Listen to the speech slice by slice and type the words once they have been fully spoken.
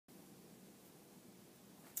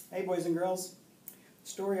Hey boys and girls, the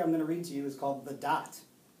story I'm going to read to you is called The Dot,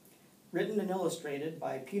 written and illustrated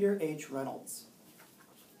by Peter H. Reynolds.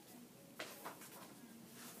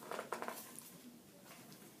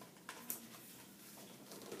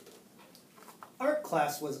 Art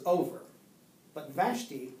class was over, but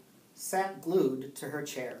Vashti sat glued to her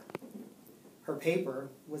chair. Her paper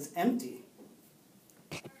was empty.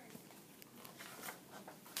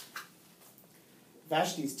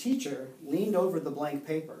 Vashti's teacher leaned over the blank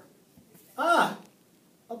paper. "Ah,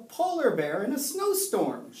 a polar bear in a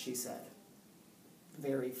snowstorm," she said.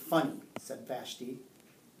 "Very funny," said Vashti.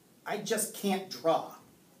 "I just can't draw."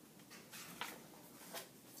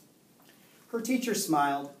 Her teacher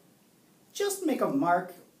smiled. "Just make a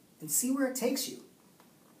mark and see where it takes you."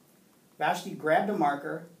 Vashti grabbed a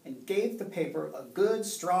marker and gave the paper a good,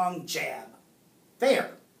 strong jab.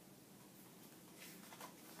 "There!"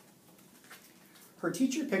 Her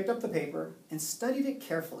teacher picked up the paper and studied it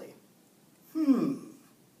carefully.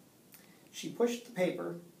 She pushed the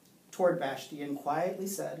paper toward Vashti and quietly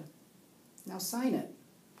said, "Now sign it."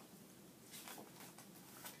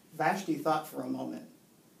 Vashti thought for a moment.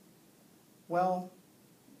 "Well,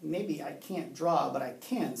 maybe I can't draw, but I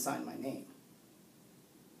can sign my name."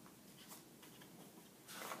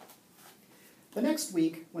 The next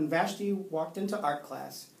week, when Vashti walked into art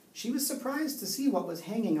class, she was surprised to see what was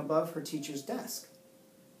hanging above her teacher's desk.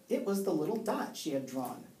 It was the little dot she had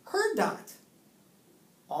drawn, her dot,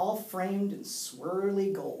 all framed in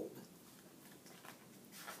swirly gold.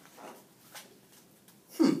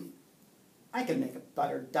 I can make a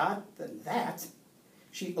better dot than that."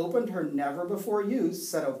 She opened her never-before-used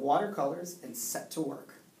set of watercolors and set to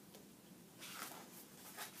work.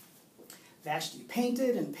 Vashti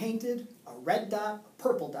painted and painted, a red dot, a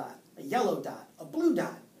purple dot, a yellow dot, a blue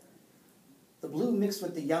dot. The blue mixed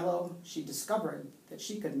with the yellow, she discovered that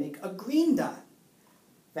she could make a green dot.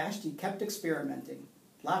 Vashti kept experimenting,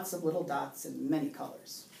 lots of little dots in many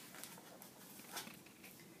colors.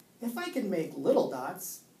 "If I can make little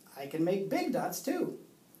dots, I can make big dots too."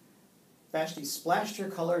 Vashti splashed her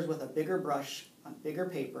colors with a bigger brush on bigger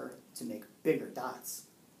paper to make bigger dots.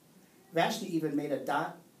 Vashti even made a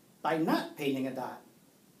dot by not painting a dot.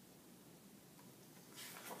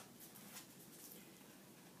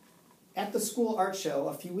 At the school art show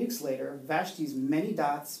a few weeks later, Vashti's many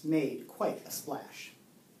dots made quite a splash.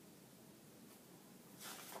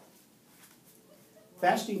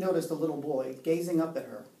 Vashti noticed a little boy gazing up at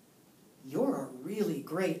her. "You're a really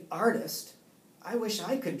great artist. I wish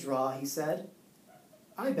I could draw," he said.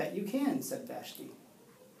 "I bet you can," said Vashti.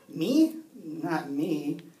 "Me? Not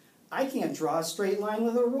me. I can't draw a straight line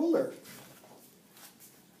with a ruler."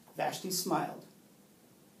 Vashti smiled.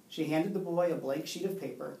 She handed the boy a blank sheet of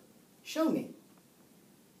paper. "Show me."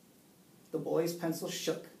 The boy's pencil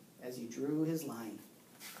shook as he drew his line.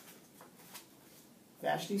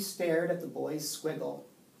 Vashti stared at the boy's squiggle,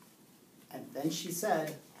 and then she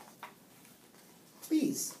said,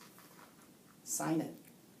 "Please, sign it."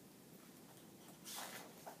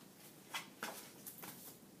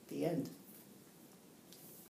 The end.